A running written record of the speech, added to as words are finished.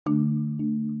Thank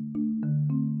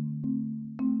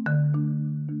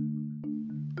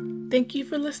you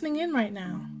for listening in right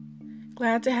now.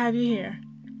 Glad to have you here.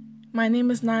 My name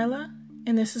is Nyla,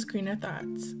 and this is Greener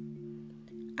Thoughts.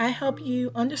 I help you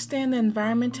understand the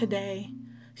environment today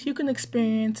so you can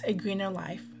experience a greener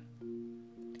life.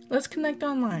 Let's connect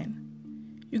online.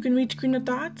 You can reach Greener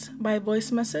Thoughts by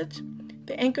voice message.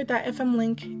 The Anchor.fm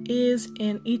link is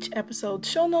in each episode's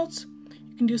show notes.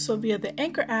 You can do so via the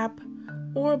Anchor app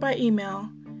or by email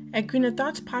at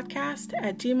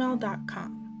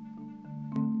greenerthoughtspodcast@gmail.com.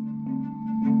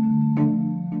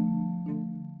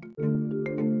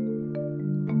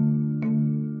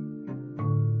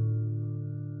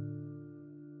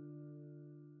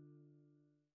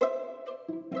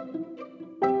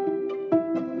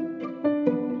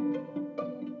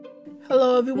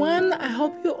 Hello everyone, I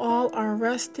hope you all are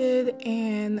rested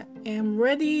and am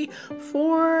ready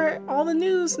for all the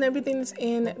news and everything that's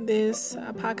in this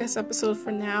podcast episode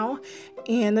for now.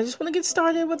 And I just want to get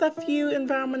started with a few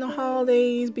environmental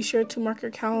holidays. Be sure to mark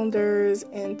your calendars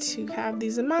and to have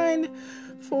these in mind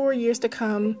for years to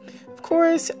come. Of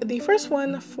course, the first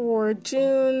one for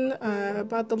June,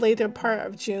 about the later part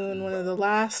of June, one of the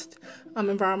last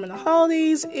environmental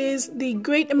holidays is the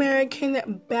Great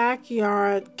American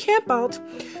Backyard Campout,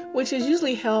 which is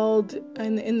usually held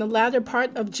in the latter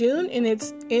part of June, and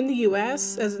it's in the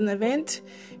U.S. as an event,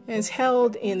 and it's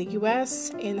held in the U.S.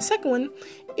 And the second one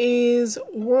is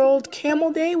World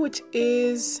Camel Day, which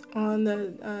is on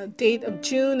the date of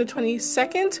June the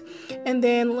 22nd. And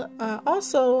then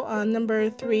also number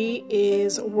 3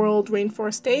 is World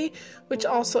Rainforest Day, which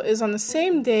also is on the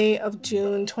same day of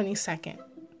June 22nd.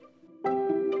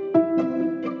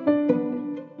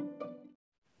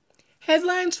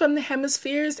 Headlines from the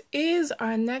Hemispheres is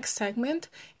our next segment,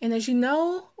 and as you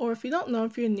know, or if you don't know,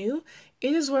 if you're new,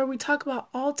 it is where we talk about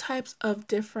all types of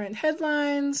different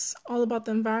headlines, all about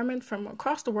the environment from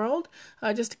across the world,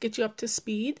 just to get you up to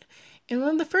speed. And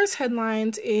one of the first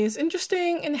headlines is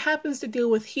interesting and happens to deal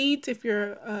with heat. If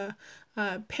you're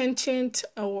a penchant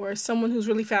or someone who's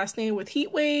really fascinated with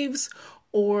heat waves,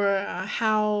 or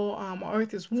how our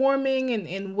Earth is warming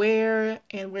and where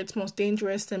it's most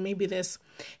dangerous, then maybe this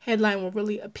headline will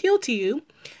really appeal to you.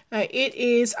 It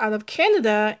is out of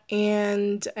Canada,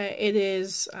 and it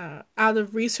is out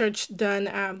of research done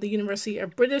at the University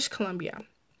of British Columbia.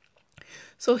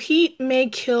 So heat may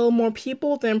kill more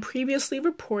people than previously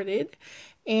reported,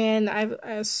 and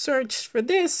I've searched for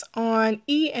this on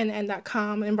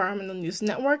ENN.com, Environmental News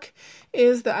Network,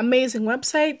 is the amazing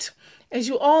website. As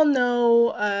you all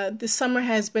know, this summer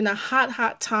has been a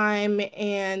hot time,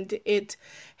 and it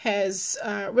has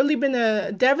really been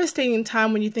a devastating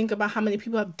time when you think about how many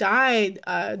people have died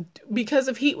because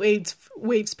of heat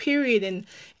waves, period.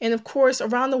 And of course,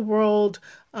 around the world,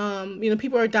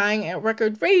 people are dying at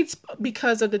record rates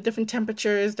because of the different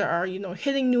temperatures that are,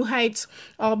 hitting new heights,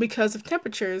 all because of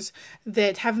temperatures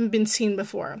that haven't been seen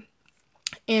before.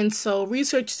 And so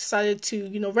research decided to,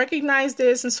 recognize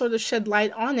this and sort of shed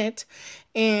light on it.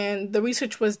 And the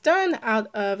research was done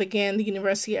out of, again, the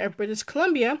University of British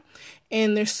Columbia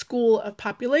and their School of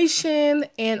Population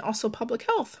and also Public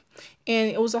Health. And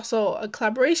it was also a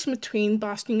collaboration between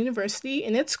Boston University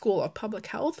and its School of Public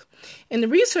Health. And the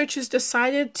researchers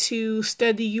decided to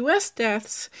study U.S.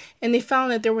 deaths, and they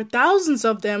found that there were thousands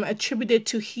of them attributed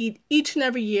to heat each and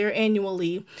every year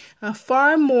annually,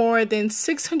 far more than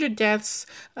 600 deaths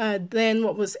than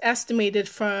what was estimated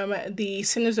from the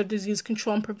Centers of Disease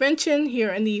Control and Prevention here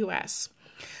in the U.S.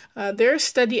 Their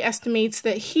study estimates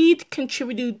that heat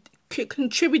contributed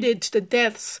to the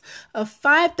deaths of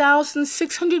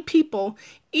 5,600 people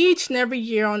each and every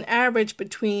year on average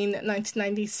between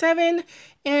 1997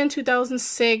 and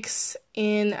 2006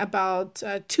 in about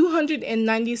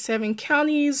 297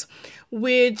 counties,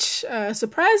 which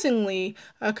surprisingly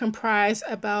comprise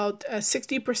about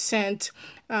 60%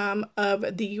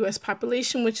 of the U.S.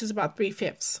 population, which is about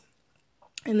 3/5.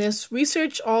 And this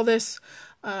research, all this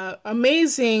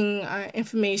amazing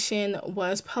information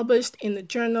was published in the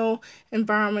journal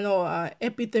Environmental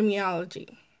Epidemiology.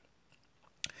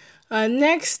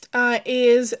 Next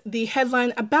is the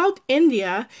headline about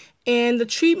India and the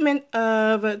treatment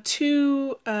of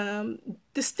two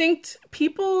distinct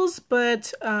peoples,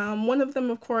 but one of them,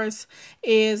 of course,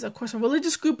 is, a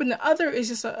religious group, and the other is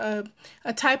just a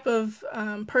type of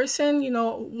person,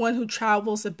 one who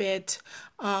travels a bit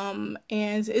and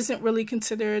isn't really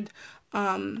considered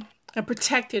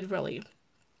protected, really.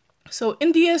 So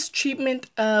India's treatment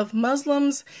of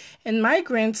Muslims and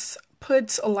migrants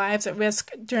puts lives at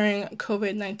risk during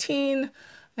COVID-19.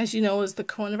 as you know, is the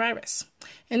coronavirus.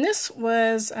 And this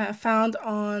was found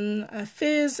on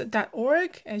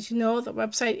phys.org. As you know, the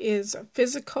website is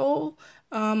physical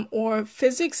or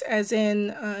physics, as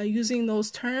in using those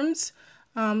terms.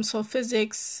 So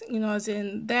physics, as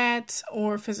in that,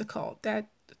 or physical, that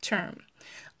term.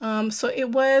 So it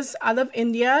was out of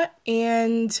India,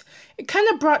 and it kind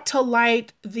of brought to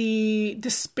light the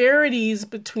disparities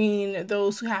between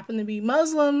those who happen to be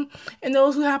Muslim and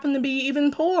those who happen to be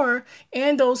even poor,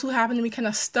 and those who happen to be kind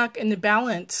of stuck in the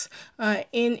balance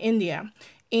in India.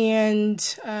 And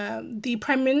the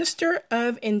Prime Minister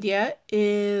of India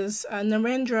is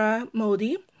Narendra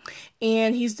Modi,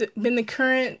 and he's been the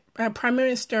current Prime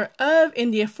Minister of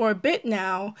India for a bit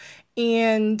now.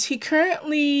 And he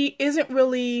currently isn't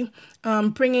really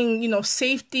bringing,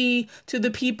 safety to the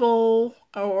people,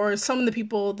 or some of the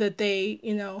people that they,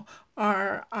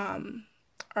 are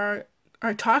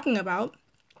talking about,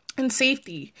 and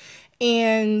safety.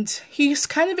 And he's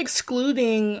kind of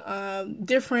excluding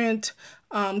different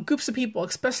groups of people,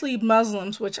 especially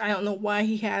Muslims, which I don't know why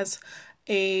he has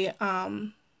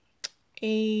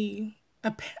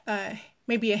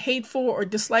maybe a hateful or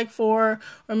dislike for,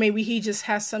 or maybe he just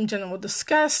has some general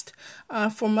disgust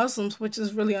for Muslims, which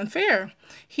is really unfair.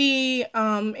 He,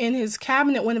 in his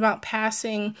cabinet, went about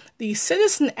passing the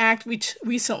Citizen Act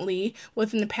recently,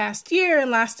 within the past year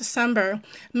and last December,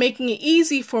 making it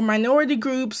easy for minority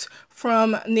groups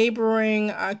from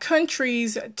neighboring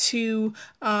countries to,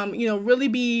 really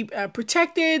be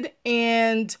protected,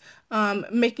 and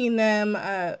making them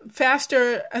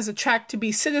faster as a track to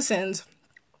be citizens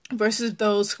versus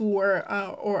those who were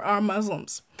or are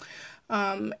Muslims.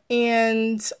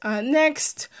 Next,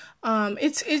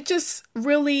 it just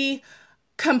really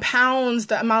compounds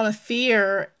the amount of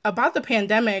fear about the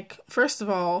pandemic, first of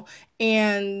all.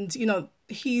 And,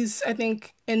 he's, I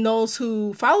think, and those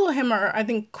who follow him are, I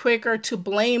think, quicker to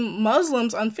blame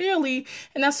Muslims unfairly,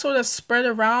 and that's sort of spread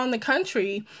around the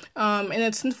country. And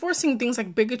it's enforcing things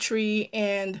like bigotry,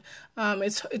 and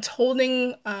it's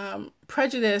holding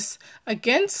prejudice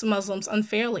against Muslims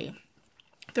unfairly.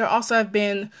 There also have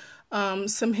been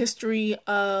some history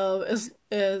of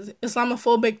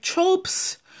Islamophobic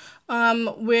tropes,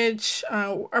 which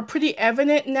are pretty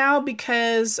evident now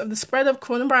because of the spread of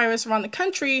coronavirus around the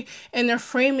country, and they're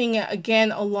framing it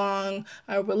again along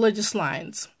religious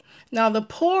lines. Now, the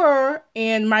poor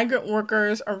and migrant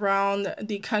workers around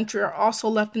the country are also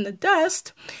left in the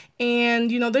dust,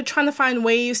 and, they're trying to find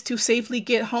ways to safely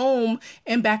get home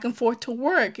and back and forth to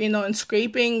work, and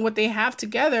scraping what they have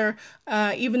together,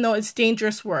 even though it's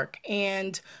dangerous work.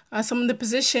 And some of the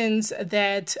positions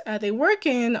that they work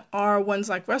in are ones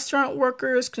like restaurant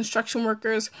workers, construction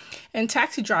workers, and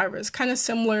taxi drivers, kind of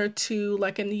similar to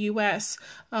like in the U.S.,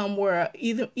 where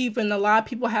even a lot of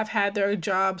people have had their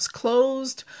jobs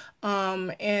closed,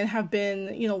 and have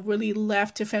been, really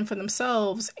left to fend for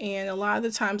themselves. And a lot of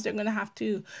the times they're going to have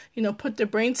to, put their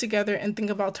brains together and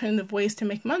think of alternative ways to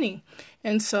make money.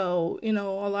 And so, a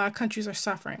lot of countries are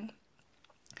suffering.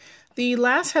 The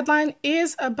last headline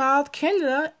is about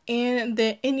Canada and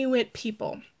the Inuit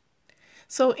people.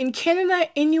 So in Canada,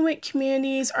 Inuit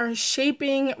communities are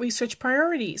shaping research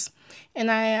priorities.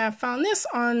 And I found this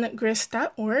on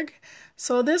grist.org.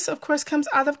 So this, of course, comes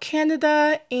out of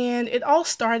Canada, and it all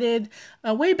started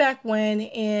way back when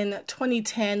in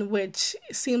 2010, which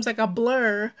seems like a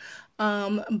blur.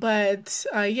 But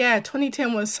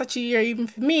 2010 was such a year even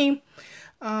for me.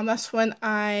 That's when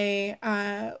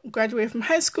I graduated from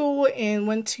high school and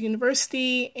went to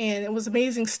university, and it was an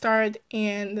amazing start.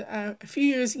 And a few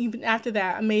years even after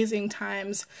that, amazing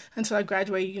times until I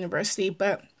graduated university.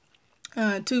 But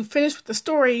to finish with the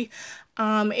story,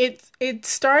 it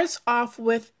starts off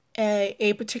with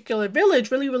a particular village,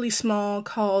 really, really small,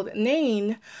 called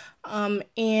Nain.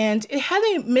 And it had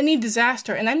a mini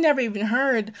disaster, and I never even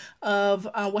heard of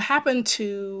what happened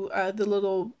to the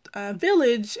little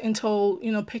village until,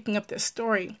 picking up this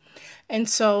story. And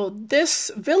so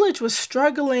this village was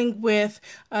struggling with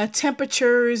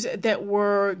temperatures that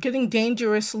were getting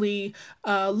dangerously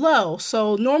low.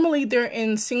 So normally they're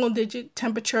in single-digit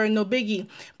temperature, no biggie.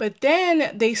 But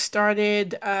then they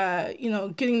started,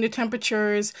 getting the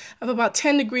temperatures of about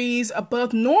 10 degrees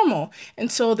above normal. And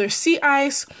so their sea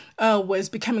ice was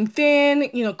becoming thin,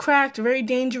 cracked, very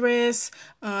dangerous.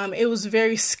 It was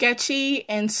very sketchy.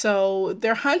 And so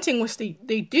their hunting, which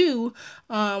they do,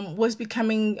 was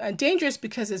becoming dangerous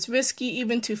because it's risky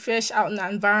even to fish out in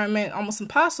that environment, almost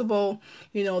impossible.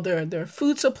 Their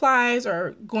food supplies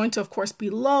are going to, of course, be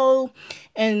low,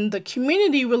 and the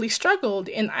community really struggled,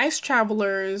 and ice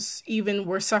travelers even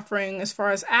were suffering as far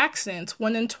as accidents.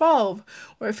 1 in 12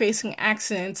 were facing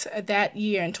accidents that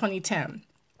year in 2010.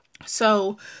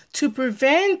 So to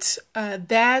prevent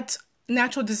that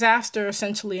natural disaster,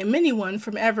 essentially a mini one,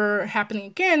 from ever happening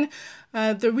again,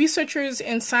 the researchers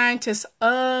and scientists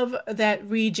of that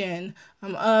region,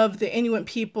 of the Inuit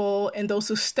people and those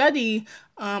who study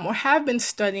or have been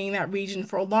studying that region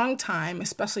for a long time,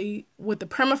 especially with the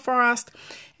permafrost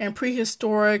and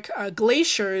prehistoric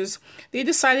glaciers, they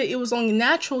decided it was only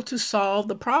natural to solve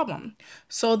the problem.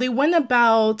 So they went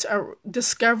about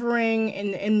discovering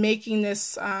and making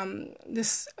this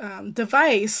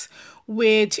device,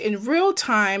 which in real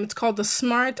time, it's called the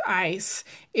Smart Ice.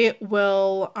 It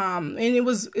will, and it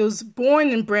was born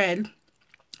and bred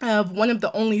of one of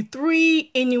the only 3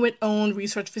 Inuit-owned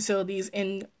research facilities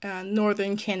in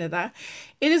northern Canada.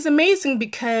 It is amazing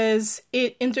because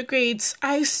it integrates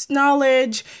ice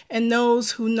knowledge and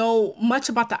those who know much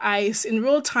about the ice in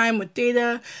real time with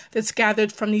data that's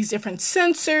gathered from these different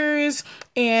sensors,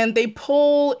 and they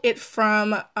pull it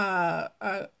from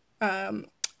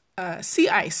sea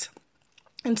ice.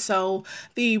 And so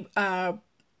the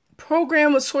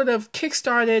program was sort of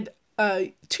kickstarted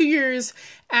 2 years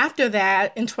after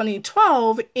that in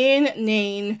 2012 in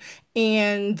Nain,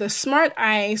 and the Smart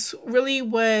Ice really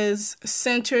was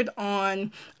centered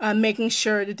on making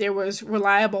sure that there was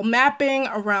reliable mapping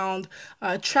around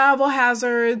travel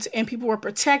hazards, and people were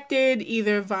protected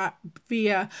either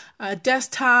via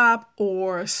desktop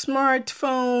or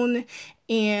smartphone.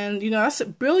 And, that's a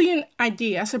brilliant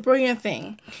idea. That's a brilliant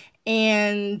thing.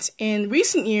 And in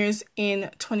recent years, in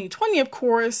 2020, of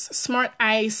course, Smart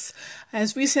Ice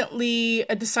has recently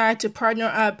decided to partner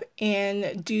up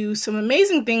and do some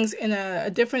amazing things in a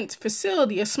different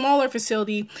facility, a smaller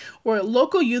facility where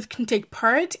local youth can take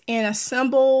part and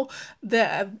assemble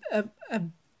the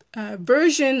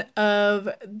version of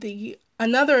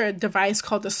another device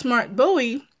called the Smart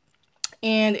Buoy.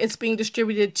 And it's being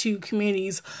distributed to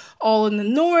communities all in the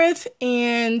north,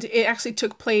 and it actually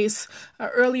took place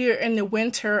earlier in the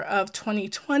winter of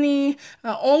 2020,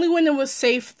 only when it was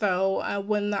safe, though,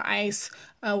 when the ice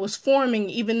was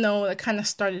forming, even though it kind of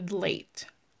started late.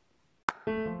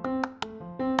 Do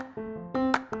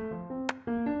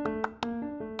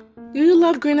you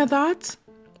love Greener Thoughts?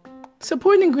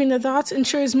 Supporting Greener Thoughts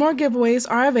ensures more giveaways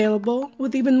are available,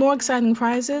 with even more exciting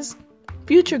prizes,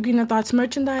 future Greener Thoughts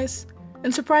merchandise,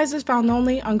 and surprises found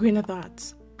only on Greener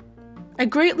Thoughts. I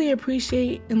greatly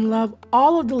appreciate and love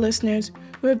all of the listeners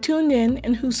who have tuned in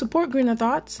and who support Greener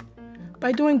Thoughts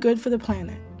by doing good for the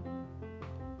planet.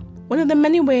 One of the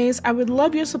many ways I would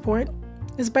love your support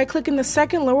is by clicking the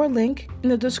second lower link in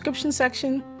the description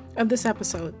section of this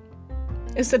episode.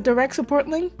 It's the direct support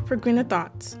link for Greener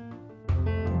Thoughts.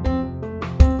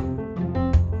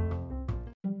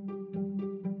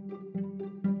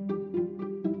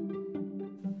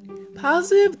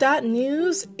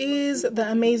 Positive.news is the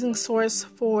amazing source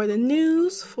for the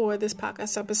news for this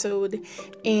podcast episode,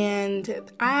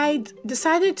 and I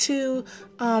decided to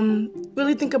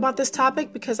really think about this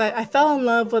topic because I fell in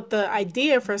love with the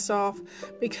idea, first off,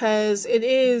 because it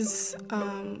is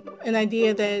an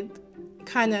idea that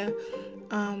kind of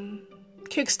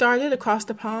kickstarted across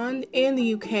the pond in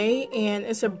the UK, and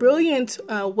it's a brilliant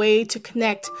way to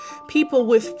connect people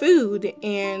with food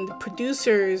and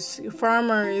producers,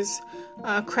 farmers,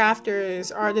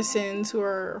 crafters, artisans who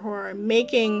are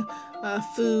making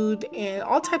food and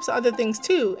all types of other things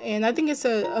too. And I think it's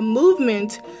a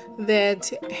movement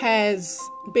that has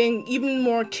been even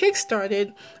more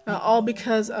kickstarted all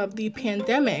because of the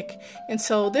pandemic. And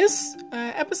so this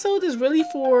episode is really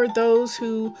for those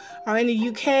who are in the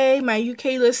UK, my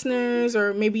UK listeners,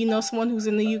 or maybe you know someone who's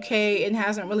in the UK and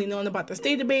hasn't really known about this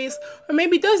database, or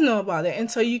maybe does know about it. And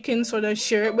so you can sort of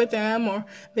share it with them or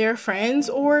their friends,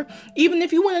 or even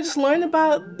if you want to just learn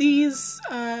about these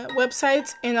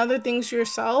websites and other things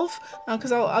yourself,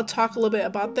 because I'll talk a little bit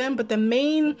about them. But the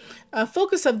main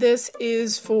focus of this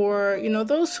is for,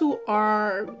 those who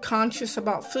are conscious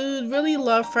about food, really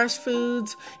love fresh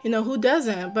foods, who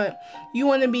doesn't, but you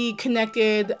want to be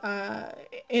connected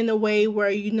in a way where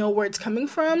you know where it's coming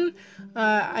from.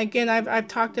 Again, I've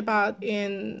talked about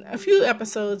in a few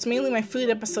episodes, mainly my food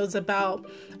episodes, about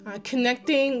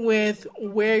connecting with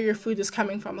where your food is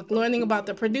coming from, like learning about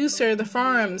the producer, the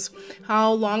farms,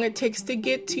 how long it takes to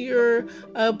get to your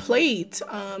plate,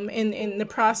 in the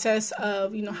process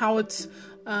of, how it's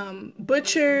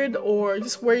butchered, or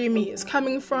just where your meat is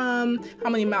coming from, how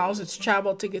many miles it's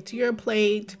traveled to get to your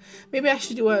plate. Maybe I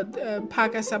should do a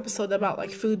podcast episode about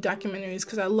like food documentaries,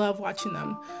 because I love watching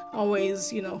them.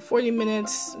 Always, 40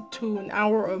 minutes to an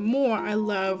hour or more. I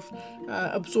love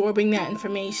absorbing that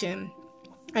information.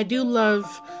 I do love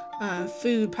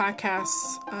food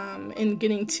podcasts and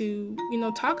getting to,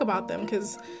 talk about them,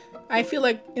 because I feel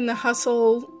like in the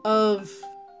hustle of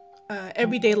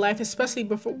everyday life, especially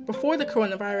before the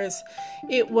coronavirus,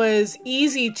 it was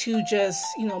easy to just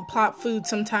plop food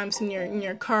sometimes in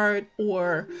your cart,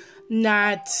 or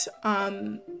not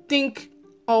think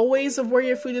always of where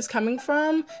your food is coming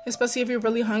from, especially if you're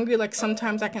really hungry. Like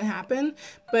sometimes that can happen,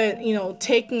 but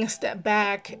taking a step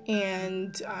back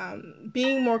and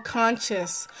being more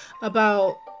conscious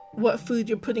about what food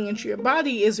you're putting into your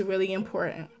body is really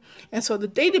important. And so the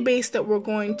database that we're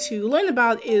going to learn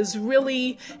about is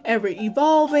really ever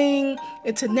evolving.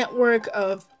 It's a network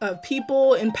of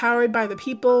people empowered by the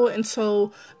people. And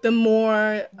so the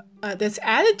more that's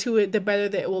added to it, the better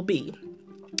that it will be.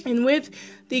 And with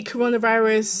the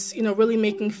coronavirus, really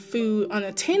making food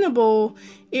unattainable,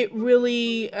 it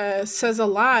really says a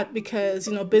lot, because,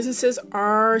 businesses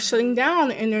are shutting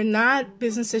down and they're not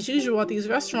business as usual at these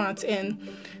restaurants. And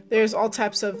there's all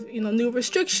types of, new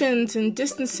restrictions and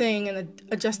distancing and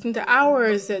adjusting to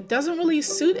hours that doesn't really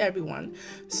suit everyone.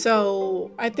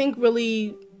 So I think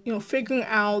really, figuring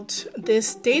out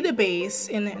this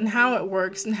database and how it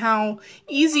works and how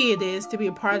easy it is to be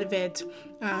a part of it,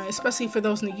 especially for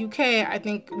those in the UK, I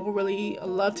think will really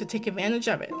love to take advantage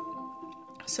of it.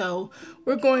 So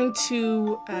we're going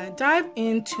to dive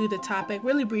into the topic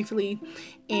really briefly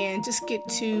and just get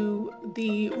to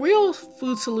the real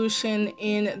food solution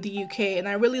in the UK. And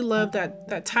I really love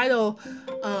that title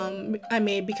I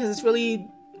made, because it's really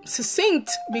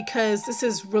succinct, because this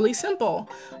is really simple.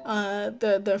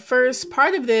 The first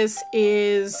part of this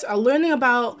is learning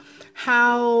about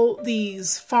how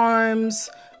these farms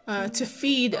to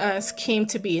feed us came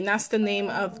to be, and that's the name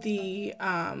of the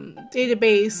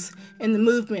database and the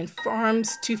movement,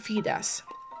 Farms to Feed Us.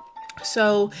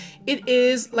 So it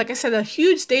is, like I said, a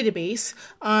huge database.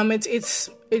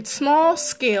 It's small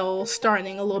scale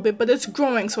starting a little bit, but it's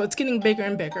growing, so it's getting bigger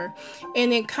and bigger.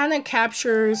 And it kind of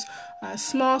captures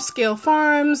small scale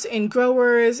farms and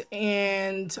growers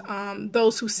and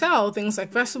those who sell things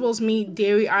like vegetables, meat,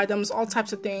 dairy items, all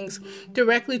types of things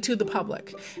directly to the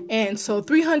public. And so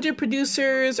 300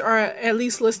 producers are at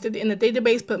least listed in the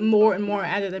database, but more and more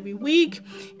added every week.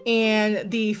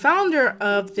 And the founder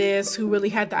of this, who really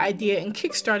had the idea and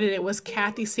kickstarted it, was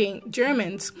Kathy St.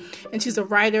 Germans. And she's a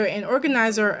writer and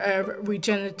organizer of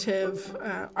regenerative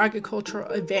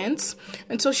agricultural events.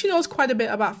 And so she knows quite a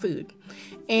bit about food.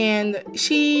 And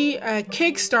she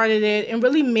kickstarted it and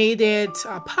really made it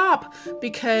pop,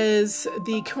 because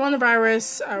the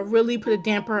coronavirus really put a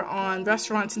damper on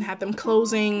restaurants and had them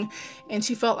closing. And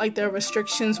she felt like the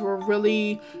restrictions were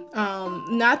really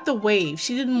not the wave.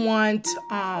 She didn't want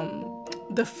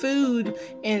the food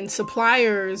and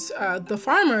suppliers, the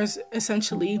farmers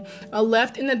essentially,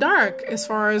 left in the dark as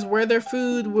far as where their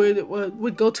food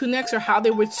would go to next, or how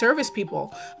they would service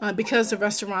people, because the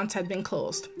restaurants had been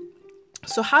closed.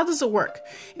 So how does it work?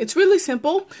 It's really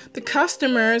simple. The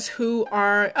customers, who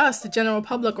are us, the general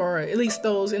public, or at least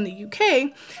those in the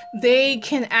UK, they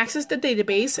can access the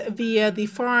database via the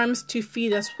Farms to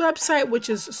Feed Us website, which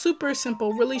is super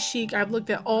simple, really chic. I've looked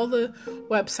at all the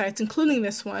websites, including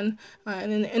this one,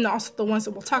 and also the ones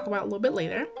that we'll talk about a little bit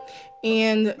later.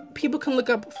 And people can look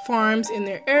up farms in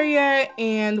their area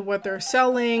and what they're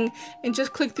selling, and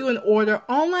just click through and order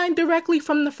online directly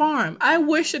from the farm. I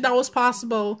wish that was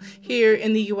possible here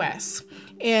in the US.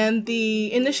 And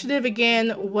the initiative,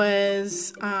 again,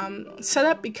 was set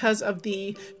up because of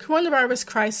the coronavirus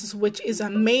crisis, which is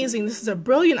amazing. This is a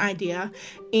brilliant idea.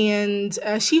 And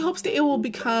she hopes that it will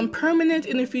become permanent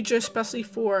in the future, especially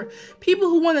for people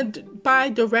who want to buy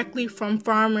directly from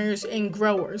farmers and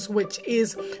growers, which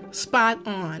is spot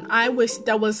on. I wish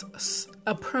that was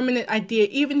a permanent idea,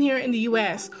 even here in the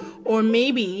US, or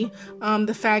maybe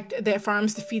the fact that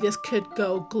Farms to Feed Us could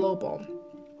go global.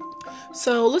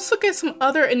 So let's look at some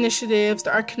other initiatives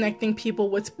that are connecting people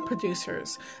with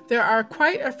producers. There are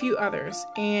quite a few others,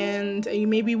 and you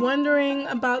may be wondering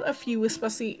about a few,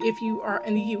 especially if you are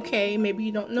in the UK. Maybe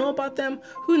you don't know about them.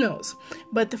 Who knows?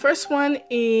 But the first one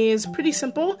is pretty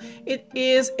simple. It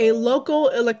is a local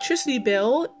electricity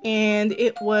bill, and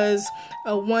it was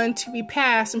one to be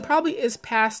passed, and probably is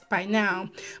passed by now.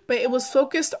 But it was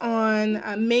focused on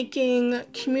making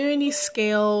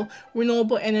community-scale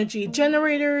renewable energy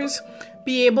generators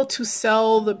be able to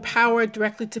sell the power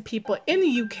directly to people in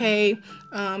the UK,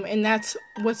 and that's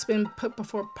what's been put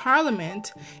before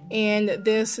Parliament. And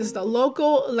this is the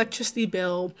local electricity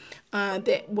bill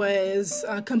that was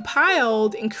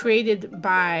compiled and created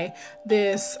by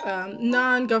this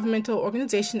non-governmental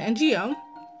organization, NGO,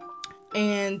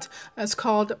 and it's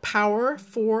called Power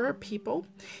for People.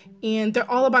 And they're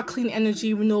all about clean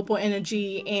energy, renewable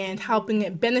energy, and helping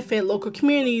it benefit local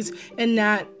communities and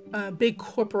not big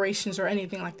corporations or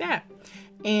anything like that.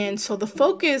 And so the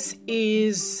focus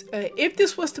is, if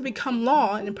this was to become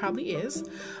law, and it probably is,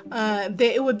 that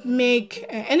it would make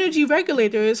energy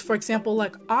regulators, for example,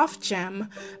 like Ofgem,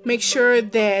 make sure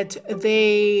that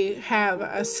they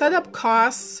have setup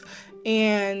costs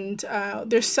and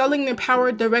they're selling their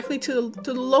power directly to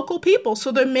the local people.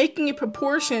 So they're making a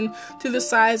proportion to the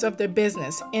size of their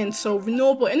business. And so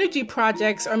renewable energy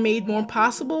projects are made more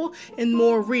possible and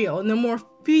more real, and they're more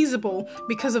feasible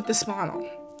because of this model.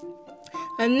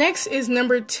 And next is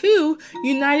number 2,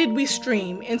 United We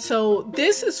Stream. And so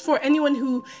this is for anyone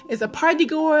who is a party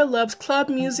goer, loves club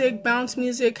music, bounce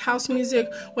music, house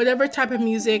music, whatever type of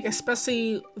music,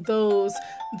 especially those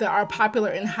that are popular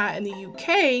and hot in the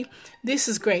UK. This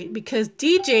is great because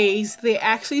DJs, they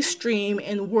actually stream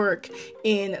and work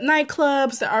in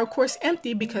nightclubs that are, of course,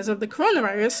 empty because of the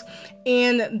coronavirus,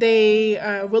 and they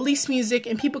release music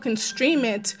and people can stream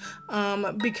it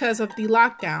because of the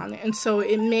lockdown. And so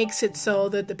it makes it so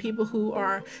that the people who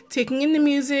are taking in the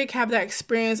music have that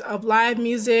experience of live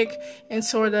music and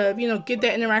sort of, get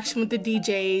that interaction with the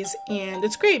DJs. And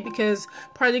it's great because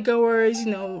party goers,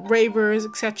 ravers,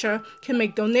 etc., can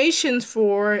make donations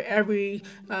for every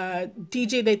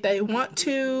DJ that they want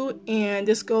to, and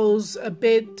this goes a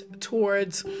bit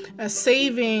towards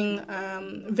saving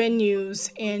venues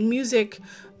and music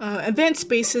event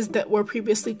spaces that were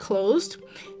previously closed.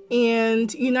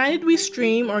 And United We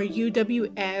Stream, or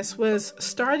UWS, was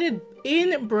started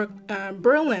in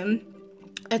Berlin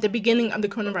at the beginning of the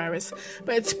coronavirus,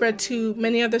 but it spread to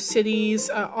many other cities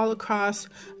all across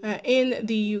in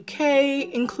the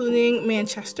UK, including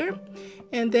Manchester.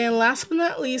 And then last but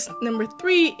not least, number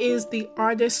 3 is the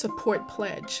Artist Support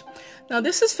Pledge. Now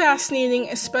this is fascinating,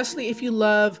 especially if you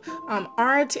love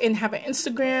art and have an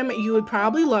Instagram. You would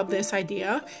probably love this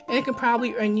idea, and it can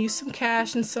probably earn you some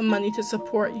cash and some money to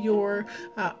support your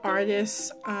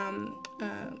artists'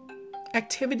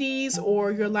 activities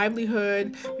or your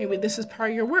livelihood. Maybe this is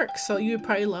part of your work, so you would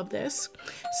probably love this.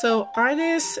 So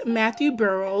artist Matthew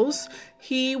Burrows,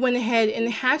 he went ahead and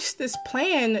hatched this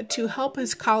plan to help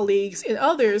his colleagues and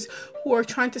others who are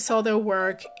trying to sell their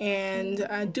work and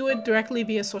do it directly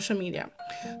via social media.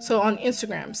 So on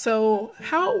Instagram. So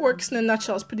how it works in a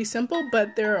nutshell is pretty simple,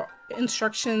 but there are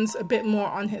instructions a bit more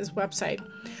on his website.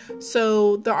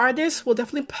 So the artists will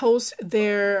definitely post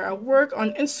their work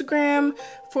on Instagram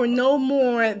for no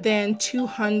more than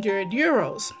 200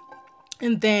 euros.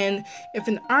 And then if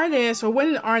an artist, or when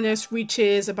an artist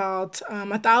reaches about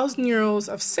 1,000 euros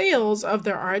of sales of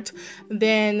their art,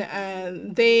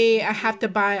 then they have to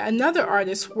buy another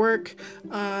artist's work,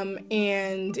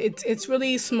 and it's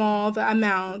really small, the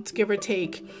amount, give or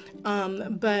take.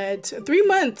 But 3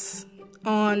 months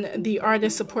on the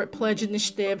Artist Support Pledge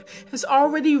initiative has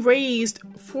already raised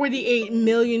 48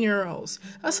 million euros.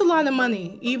 That's a lot of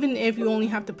money, even if you only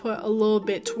have to put a little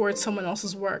bit towards someone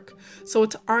else's work. So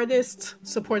it's artists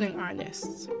supporting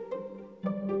artists.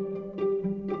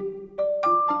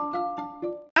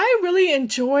 I really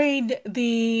enjoyed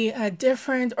the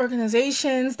different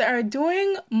organizations that are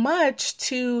doing much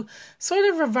to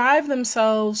sort of revive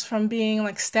themselves from being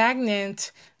like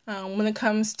stagnant when it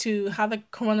comes to how the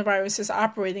coronavirus is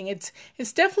operating. It's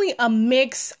definitely a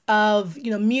mix of,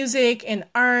 music and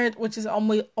art, which is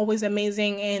always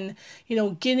amazing, and,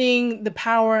 getting the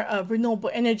power of renewable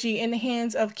energy in the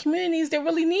hands of communities that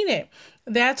really need it.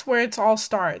 That's where it all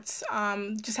starts.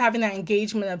 Just having that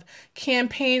engagement of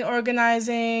campaign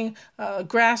organizing,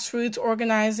 grassroots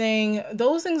organizing.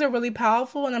 Those things are really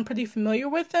powerful, and I'm pretty familiar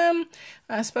with them,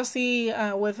 especially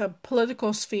with a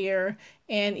political sphere.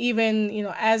 And even,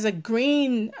 as a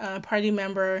Green Party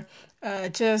member,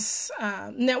 just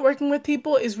networking with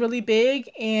people is really big.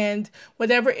 And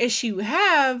whatever issue you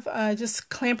have, just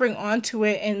clamping onto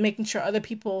it and making sure other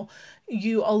people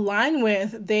you align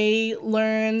with, they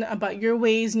learn about your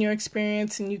ways and your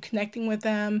experience, and you connecting with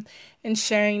them and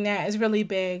sharing that is really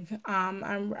big.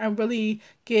 I really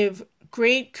give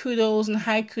great kudos and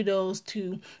high kudos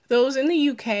to those in the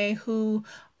UK who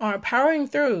are powering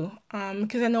through,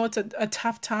 because I know it's a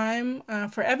tough time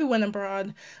for everyone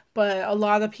abroad, but a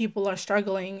lot of people are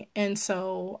struggling. And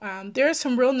so there are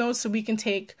some real notes that we can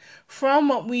take from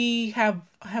what we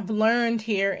have learned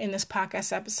here in this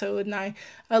podcast episode. And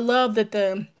I love that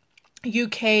the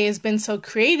UK has been so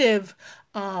creative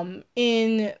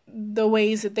in the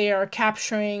ways that they are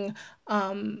capturing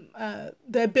the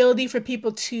ability for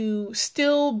people to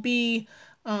still be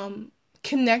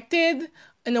connected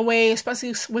in a way,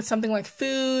 especially with something like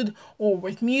food or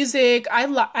with music. I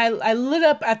lit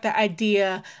up at the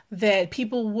idea that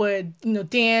people would,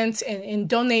 dance and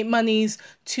donate monies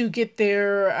to get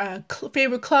their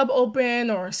favorite club open,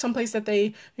 or someplace that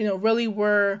they, really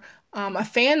were a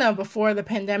fan of before the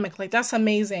pandemic. Like, that's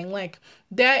amazing. Like,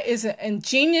 that is a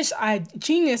genius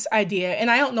idea, and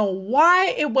I don't know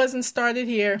why it wasn't started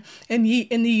here in the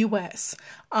U.S.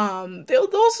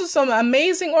 Those are some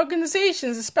amazing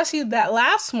organizations, especially that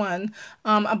last one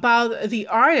about the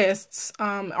artist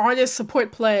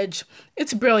support pledge.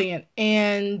 It's brilliant,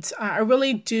 and I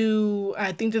really do.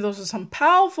 I think that those are some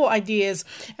powerful ideas.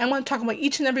 And I want to talk about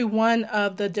each and every one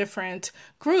of the different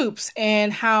groups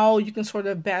and how you can sort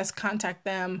of best contact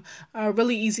them.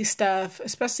 Really easy stuff,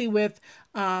 especially with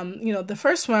the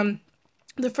first one.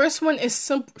 The first one is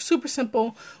super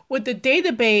simple with the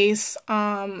database.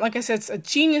 Like I said, it's a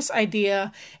genius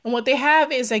idea. And what they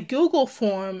have is a Google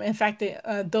form. In fact,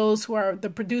 those who are the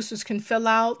producers can fill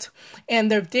out.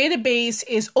 And their database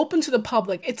is open to the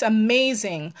public. It's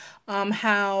amazing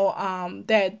how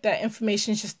that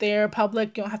information is just there,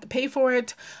 public. You don't have to pay for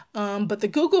it. But the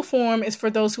Google form is for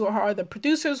those who are the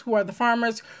producers, who are the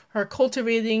farmers, who are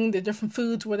cultivating the different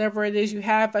foods, whatever it is you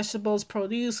have, vegetables,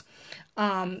 produce,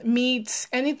 meats,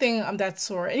 anything of that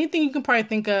sort. Anything you can probably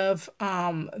think of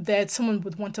that someone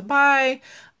would want to buy.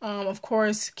 Of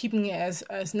course, keeping it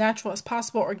as natural as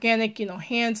possible, organic,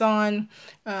 hands-on,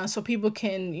 so people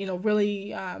can,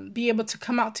 really be able to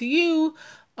come out to you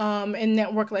and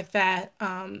network like that,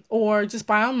 or just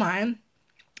buy online.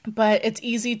 But it's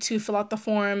easy to fill out the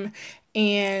form,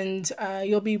 and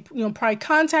you'll be probably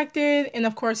contacted. And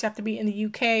of course, you have to be in the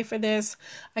UK for this.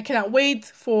 I cannot wait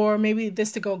for maybe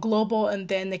this to go global, and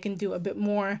then they can do a bit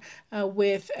more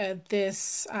with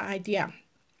this idea.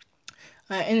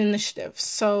 An initiative.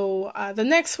 So the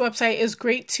next website is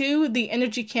great too. The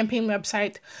Energy Campaign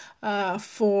website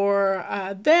for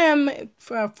them,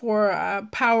 for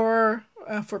Power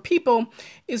for People,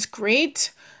 is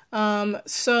great.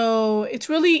 So it's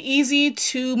really easy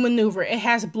to maneuver. It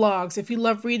has blogs. If you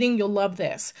love reading, you'll love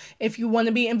this. If you want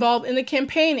to be involved in the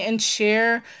campaign and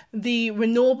share the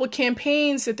renewable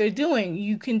campaigns that they're doing,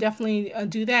 you can definitely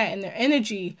do that. And their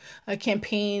energy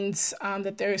campaigns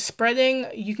that they're spreading,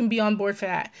 you can be on board for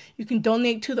that. You can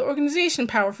donate to the organization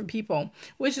Power for People,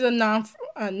 which is a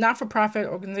not-for-profit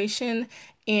organization.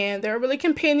 And they're really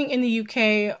campaigning in the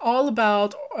UK all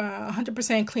about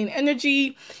 100% clean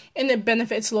energy, and it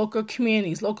benefits local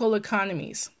communities, local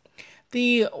economies.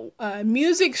 The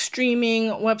music streaming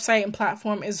website and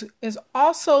platform is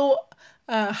also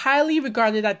highly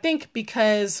regarded, I think,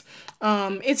 because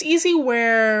it's easy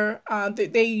where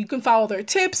you can follow their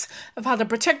tips of how to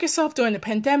protect yourself during the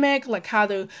pandemic, like how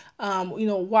to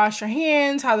wash your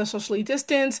hands, how to socially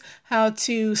distance, how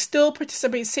to still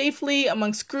participate safely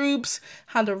amongst groups,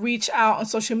 how to reach out on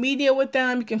social media with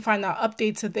them. You can find out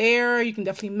updates there. You can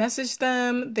definitely message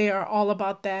them. They are all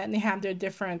about that, and they have their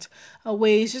different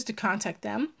ways just to contact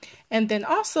them. And then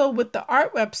also with the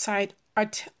art website,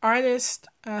 Artist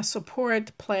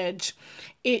Support Pledge.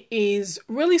 It is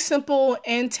really simple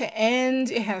end to end.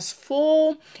 It has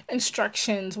full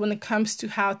instructions when it comes to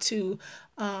how to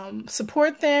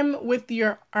support them with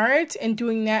your art, and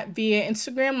doing that via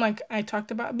Instagram, like I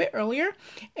talked about a bit earlier.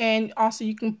 And also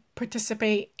you can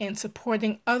participate in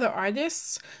supporting other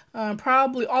artists,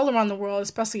 probably all around the world,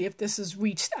 especially if this is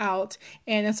reached out.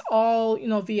 And it's all,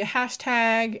 via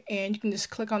hashtag, and you can just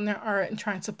click on their art and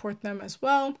try and support them as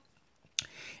well.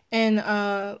 And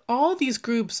all these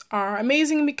groups are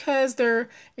amazing because they're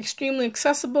extremely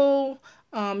accessible.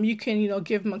 You can,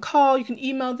 give them a call. You can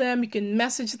email them. You can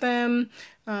message them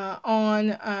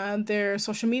on their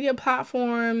social media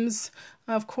platforms.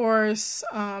 Of course,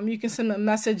 you can send them a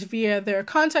message via their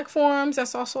contact forms.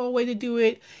 That's also a way to do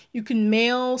it. You can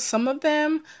mail some of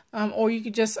them, or you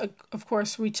could just, of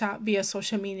course, reach out via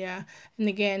social media. And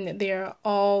again, they're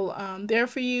all there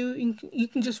for you. You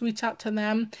can just reach out to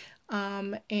them.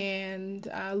 And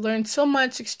learn so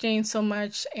much, exchange so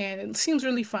much, and it seems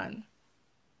really fun.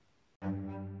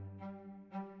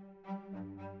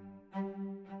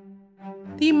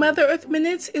 The Mother Earth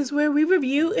Minutes is where we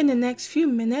review in the next few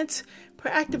minutes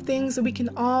proactive things that we can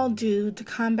all do to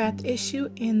combat the issue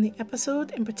in the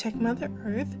episode and protect Mother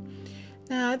Earth.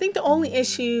 Now, I think the only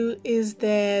issue is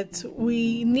that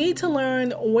we need to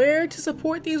learn where to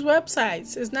support these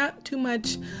websites. There's not too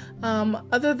much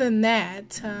Other than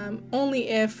that, only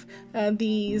if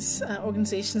these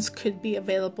organizations could be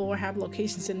available or have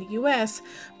locations in the US.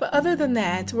 But other than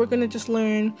that, we're going to just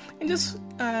learn and just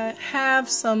have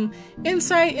some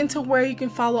insight into where you can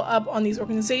follow up on these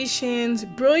organizations.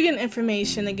 Brilliant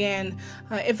information. Again,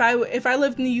 if I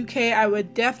lived in the UK, I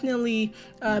would definitely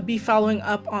be following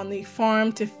up on the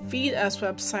Farm to Feed Us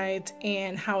website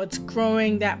and how it's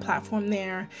growing that platform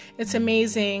there. It's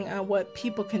amazing what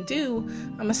people can do,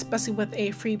 especially with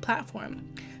a free platform.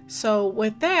 So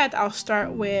with that, I'll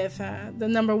start with the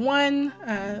number one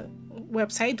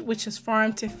website, which is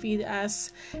Farm to Feed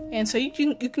Us. And so you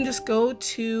can just go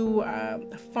to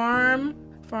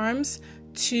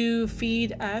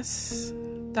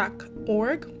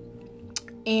farmstofeedus.org,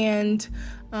 and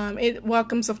it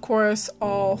welcomes, of course,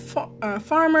 all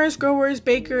farmers, growers,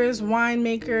 bakers,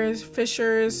 winemakers,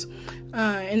 fishers,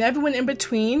 and everyone in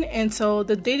between. And so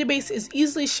the database is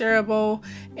easily shareable,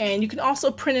 and you can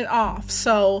also print it off.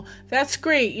 So that's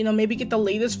great. Maybe get the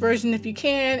latest version if you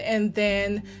can, and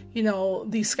then,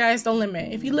 the sky's the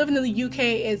limit. If you live in the UK,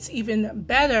 it's even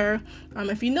better.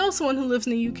 If you know someone who lives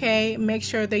in the UK, make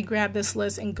sure they grab this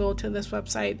list and go to this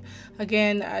website.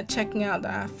 Again, checking out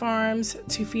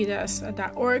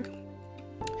farmstofeedus.org.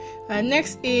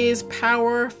 Next is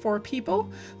Power for People.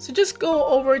 So just go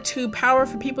over to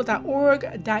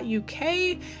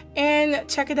powerforpeople.org.uk and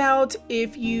check it out.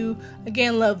 If you,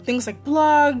 again, love things like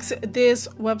blogs, this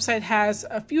website has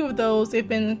a few of those. They've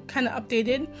been kind of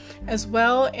updated as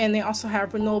well. And they also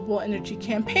have renewable energy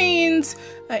campaigns.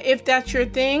 If that's your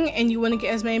thing and you want to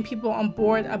get as many people on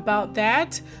board about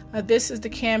that, this is the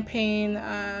campaign,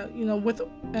 with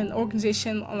an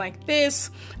organization like this,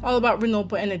 all about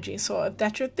renewable energy. So if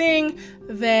that's your thing,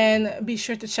 then be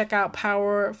sure to check out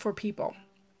Power for People.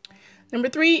 Number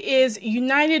 3 is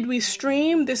United We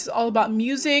Stream. This is all about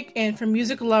music, and for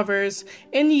music lovers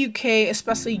in the UK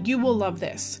especially, you will love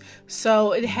this.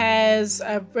 So it has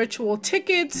virtual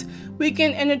tickets,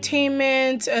 weekend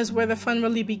entertainment as where the fun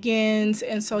really begins,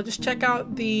 and so just check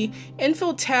out the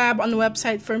info tab on the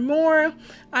website for more.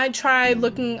 I tried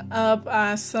looking up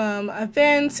some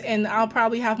events, and I'll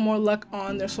probably have more luck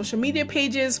on their social media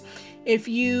pages. If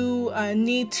you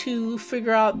need to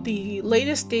figure out the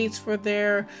latest dates for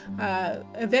their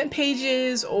event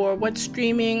pages, or what's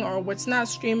streaming or what's not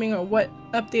streaming, or what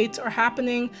updates are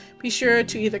happening, be sure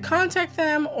to either contact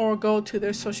them or go to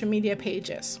their social media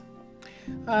pages.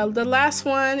 The last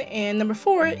one, and number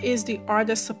 4, is the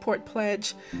Artist Support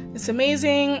Pledge. It's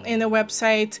amazing, and the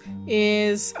website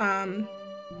is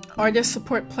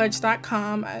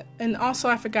artistsupportpledge.com. And also,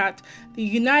 I forgot, the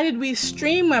United We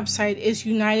Stream website is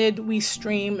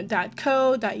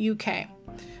unitedwestream.co.uk.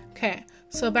 Okay,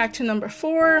 so back to number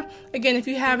 4. Again, if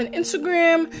you have an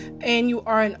Instagram and you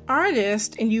are an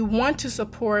artist and you want to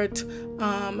support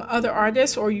other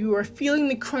artists, or you are feeling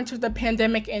the crunch of the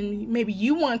pandemic and maybe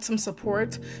you want some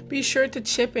support, be sure to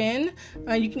chip in.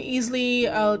 You can easily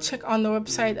check on the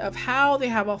website of how they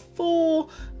have a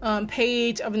full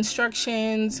page of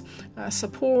instructions,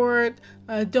 support,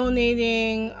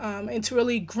 donating. It's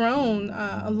really grown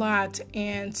a lot,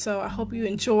 and so I hope you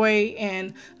enjoy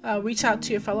and reach out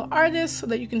to your fellow artists so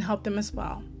that you can help them as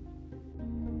well.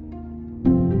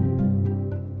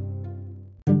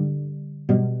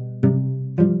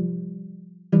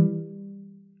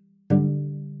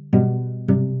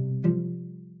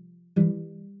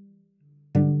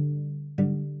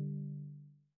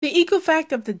 The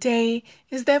eco-fact of the day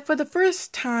is that for the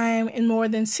first time in more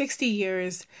than 60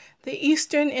 years, the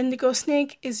eastern indigo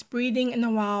snake is breeding in the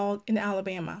wild in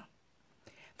Alabama.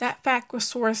 That fact was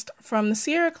sourced from the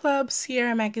Sierra Club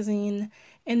Sierra magazine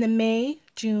in the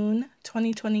May-June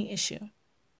 2020 issue.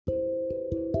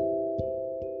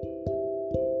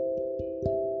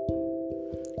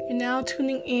 You're now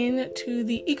tuning in to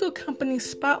the Eco Company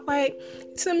Spotlight.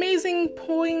 It's an amazing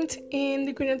point in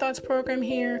the Greener Thoughts program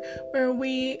here, where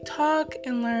we talk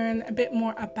and learn a bit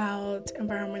more about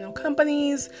environmental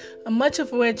companies, much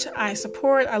of which I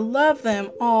support. I love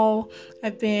them all.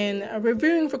 I've been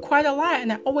reviewing for quite a lot,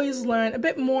 and I always learn a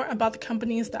bit more about the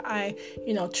companies that I,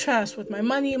 trust with my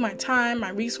money, my time,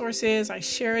 my resources. I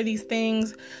share these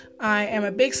things. I am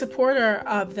a big supporter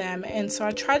of them, and so I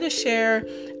try to share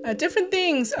different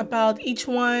things about each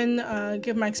one,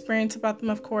 give my experience about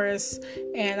them, of course,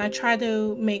 and I try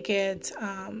to make it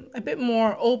a bit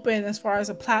more open as far as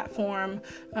a platform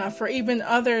for even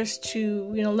others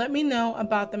to, let me know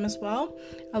about them as well.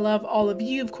 I love all of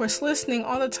you, of course, listening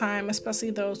all the time, especially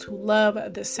those who love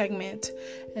this segment.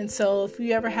 And so if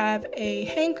you ever have a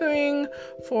hankering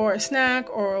for a snack,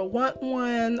 or want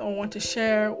one, or want to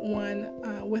share one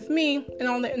with me and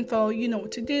all the info, you know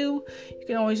what to do. You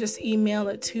can always just email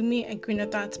it to me at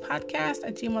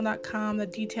greenerthoughtspodcast@gmail.com, the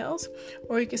details,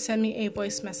 or you can send me a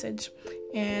voice message.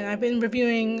 And I've been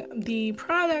reviewing the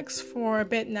products for a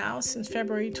bit now, since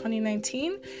February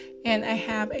 2019, and I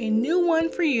have a new one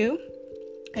for you.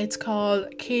 It's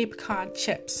called Cape Cod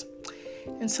Chips.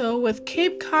 And so with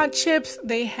Cape Cod Chips,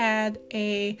 they had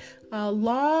a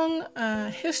long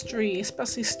history,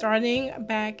 especially starting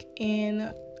back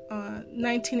in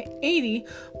 1980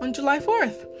 on July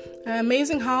 4th. An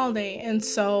amazing holiday. And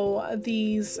so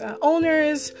these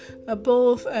owners,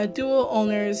 both dual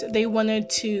owners, they wanted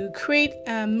to create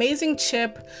an amazing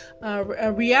chip,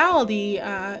 a reality,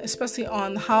 especially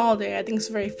on the holiday. I think it's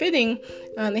very fitting.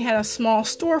 They had a small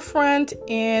storefront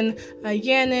in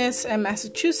Yannis,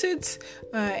 Massachusetts,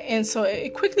 and so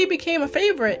it quickly became a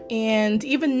favorite. And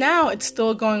even now, it's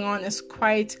still going on. It's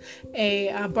quite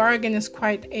a bargain. It's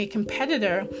quite a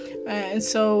competitor. And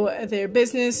so their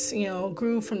business,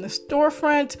 grew from the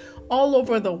storefront all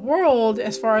over the world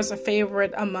as far as a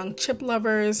favorite among chip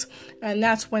lovers, and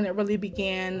that's when it really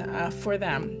began for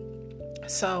them.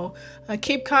 So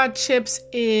Cape Cod Chips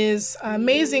is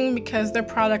amazing because their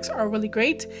products are really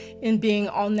great in being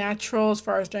all natural as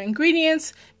far as their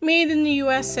ingredients, made in the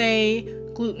USA,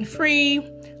 gluten-free,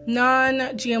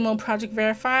 non-GMO project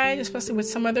verified, especially with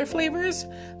some of their flavors.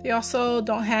 They also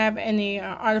don't have any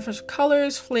artificial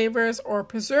colors, flavors, or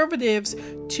preservatives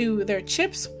to their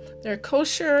chips. They're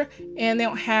kosher, and they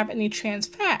don't have any trans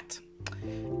fat.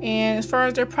 And as far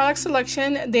as their product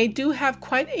selection, they do have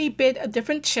quite a bit of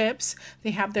different chips.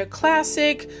 They have their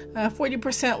classic,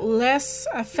 40% less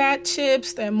fat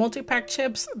chips, their multi-pack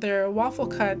chips, their waffle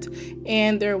cut,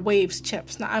 and their waves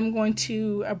chips. Now I'm going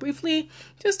to briefly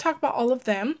just talk about all of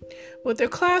them. With their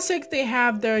classic, they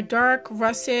have their dark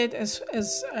russet, as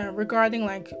regarding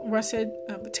like russet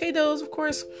potatoes, of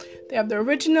course. They have the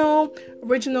original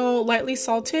lightly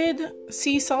salted,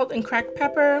 sea salt and cracked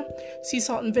pepper, sea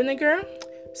salt and vinegar,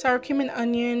 sour cream and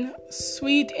onion,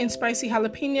 sweet and spicy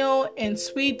jalapeno, and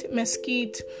sweet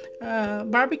mesquite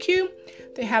barbecue.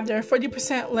 They have their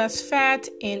 40% less fat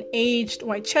and aged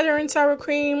white cheddar and sour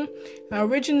cream,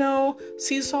 original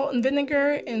sea salt and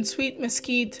vinegar, and sweet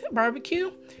mesquite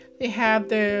barbecue. They have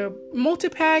their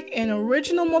multi-pack and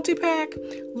original multi-pack,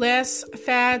 less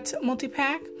fat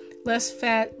multi-pack, less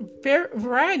fat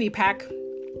variety pack,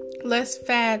 less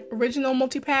fat original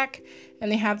multi-pack,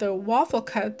 and they have their waffle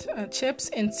cut chips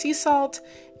and sea salt.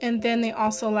 And then they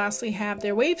also lastly have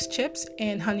their waves chips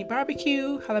and honey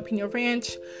barbecue, jalapeno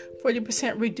ranch,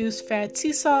 40% reduced fat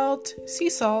sea salt,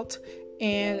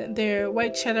 and their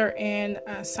white cheddar and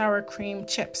sour cream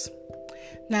chips.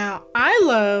 Now, I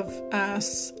love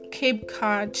Cape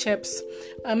Cod chips,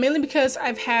 mainly because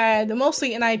I've had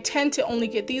mostly, and I tend to only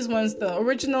get these ones, the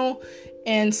original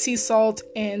and sea salt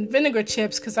and vinegar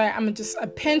chips, because I'm just a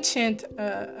penchant,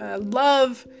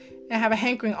 love, and have a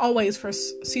hankering always for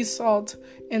sea salt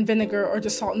and vinegar, or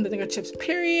just salt and vinegar chips,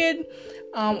 period.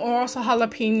 Or also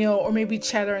jalapeno, or maybe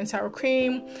cheddar and sour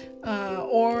cream,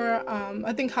 or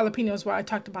I think jalapeno is where I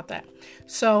talked about that.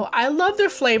 So I love their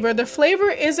flavor. Their flavor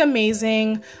is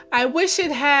amazing. I wish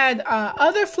it had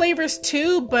other flavors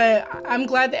too, but I'm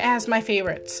glad that it has my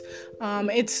favorites.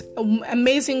 It's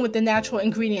amazing with the natural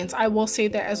ingredients. I will say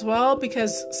that as well,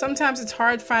 because sometimes it's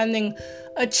hard finding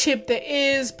a chip that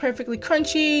is perfectly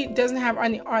crunchy, doesn't have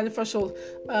any artificial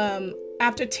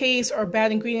aftertaste or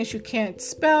bad ingredients you can't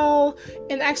spell,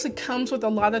 and actually comes with a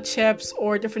lot of chips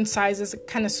or different sizes that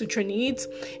kind of suit your needs.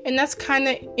 And that's kind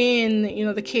of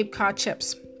in the Cape Cod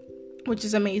chips, which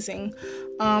is amazing.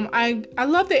 I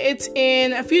love that it's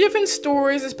in a few different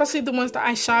stores, especially the ones that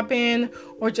I shop in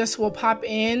or just will pop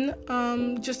in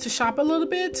just to shop a little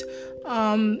bit,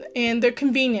 and they're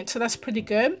convenient, so that's pretty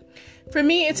good. For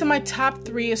me, it's in my top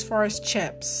 3 as far as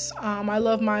chips. I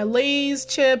love my Lay's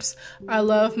chips, I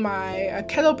love my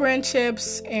Kettle Brand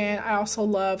chips, and I also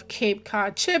love Cape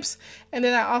Cod chips. And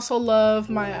then I also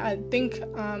love I think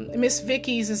Miss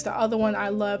Vicky's is the other one I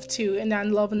love too, and I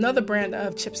love another brand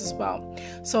of chips as well.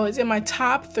 So it's in my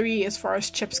top 3 as far as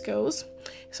chips goes.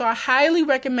 So I highly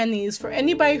recommend these for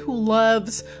anybody who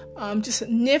loves just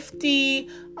nifty,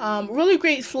 really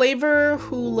great flavor,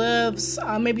 who loves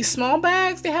maybe small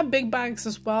bags. They have big bags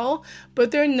as well,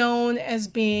 but they're known as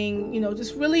being,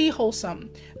 just really wholesome.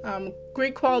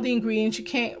 Great quality ingredients you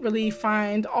can't really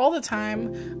find all the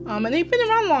time. And they've been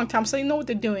around a long time, so they know what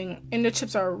they're doing. And their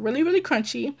chips are really, really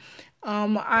crunchy.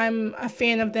 I'm a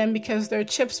fan of them because their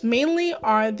chips mainly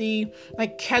are the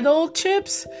kettle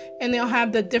chips, and they'll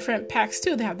have the different packs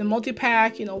too. They have the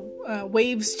multi-pack,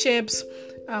 waves chips,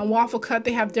 waffle cut.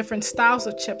 They have different styles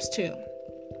of chips too,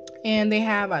 and they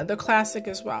have the classic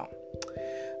as well.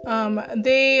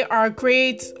 They are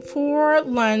great for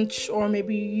lunch, or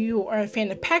maybe you are a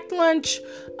fan of packed lunch,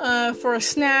 for a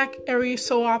snack every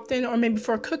so often, or maybe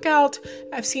for a cookout.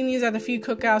 I've seen these at a few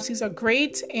cookouts. These are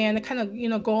great, and they kind of,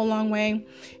 go a long way.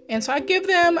 And so I give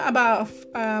them about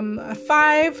a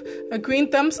 5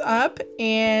 green thumbs up,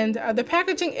 and the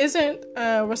packaging isn't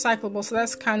recyclable, so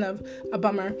that's kind of a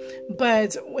bummer.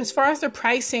 But as far as their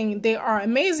pricing, they are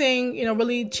amazing,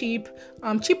 really cheap,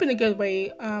 cheap in a good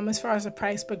way as far as the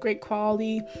price, but great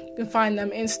quality. You can find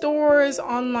them in stores,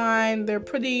 online. They're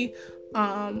pretty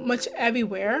much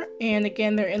everywhere, and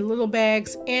again, they're in little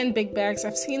bags and big bags.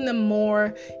 I've seen them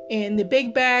more in the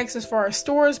big bags as far as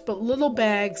stores, but little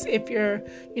bags if you're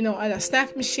at a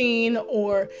snack machine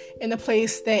or in a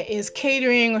place that is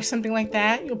catering or something like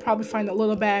that, you'll probably find the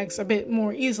little bags a bit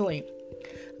more easily.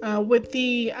 With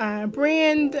the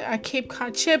brand Cape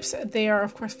Cod chips, they are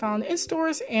of course found in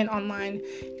stores and online.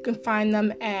 You can find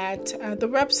them at the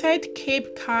website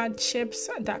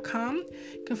capecodchips.com.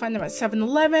 You can find them at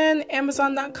 7-Eleven,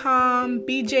 Amazon.com,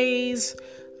 BJ's,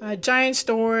 Giant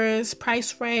Stores,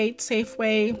 Price Right,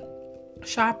 Safeway,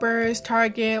 Shoppers,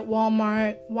 Target,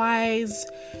 Walmart, Wise.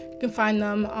 You can find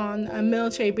them on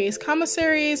military-based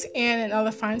commissaries and in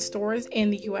other fine stores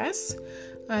in the U.S.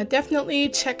 Definitely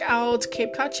check out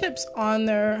Cape Cod Chips on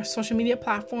their social media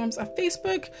platforms of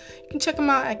Facebook. You can check them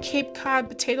out at Cape Cod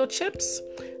Potato Chips.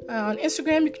 On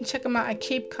Instagram, you can check them out at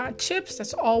Cape Cod Chips.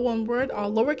 That's all one word, all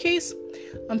lowercase.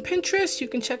 On Pinterest, you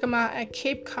can check them out at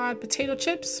Cape Cod Potato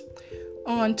Chips.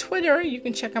 On Twitter, you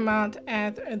can check them out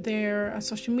at their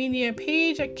social media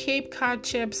page at Cape Cod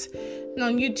Chips. And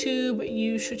on YouTube,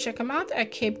 you should check them out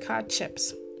at Cape Cod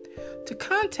Chips. To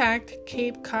contact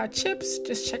Cape Cod Chips,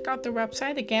 just check out their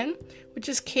website again, which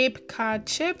is Cape Cod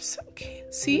Chips,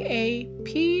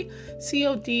 CAPCOD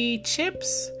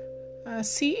Chips,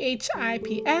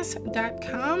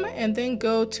 CHIPS.com, and then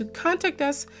go to contact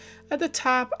us at the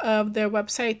top of their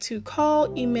website to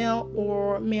call, email,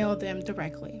 or mail them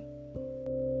directly.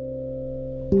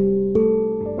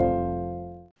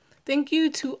 Thank you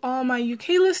to all my UK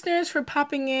listeners for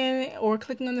popping in or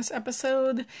clicking on this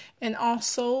episode, and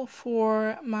also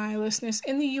for my listeners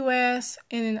in the US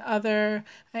and in other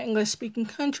English-speaking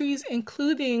countries,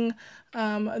 including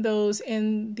those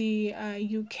in the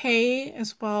UK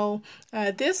as well.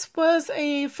 This was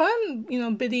a fun,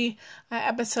 bitty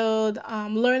episode,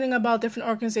 learning about different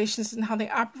organizations and how they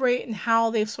operate and how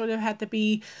they've sort of had to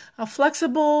be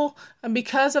flexible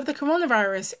because of the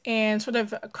coronavirus, and sort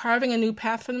of carving a new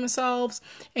path for themselves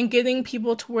and getting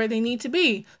people to where they need to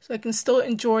be so they can still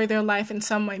enjoy their life in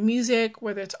some way, music,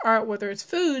 whether it's art, whether it's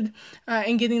food,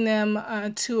 and getting them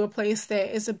to a place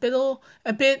that is a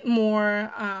bit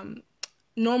more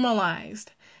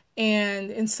normalized, and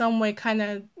in some way kind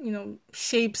of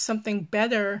shape something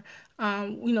better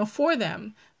for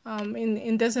them,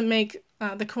 and doesn't make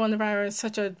the coronavirus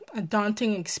such a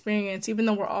daunting experience, even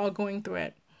though we're all going through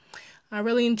it. I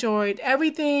really enjoyed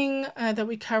everything that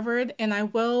we covered, and I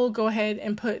will go ahead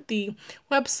and put the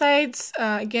websites,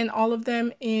 again, all of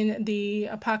them in the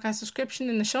podcast description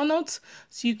in the show notes,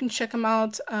 so you can check them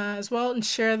out as well and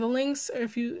share the links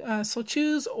if you so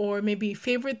choose, or maybe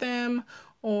favorite them,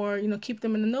 or keep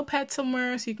them in a notepad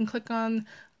somewhere so you can click on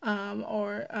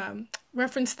or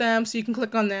reference them so you can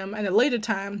click on them at a later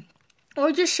time.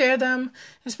 Or just share them,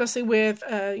 especially with,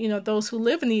 those who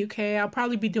live in the UK. I'll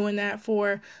probably be doing that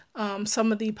for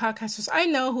some of the podcasters I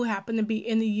know who happen to be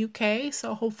in the UK.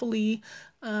 So hopefully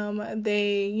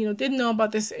they, didn't know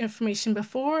about this information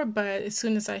before, but as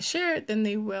soon as I share it, then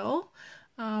they will.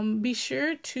 Be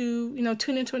sure to,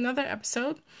 tune into another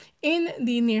episode in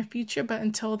the near future. But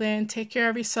until then, take care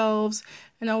of yourselves,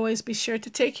 and always be sure to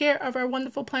take care of our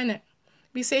wonderful planet.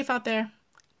 Be safe out there.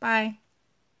 Bye.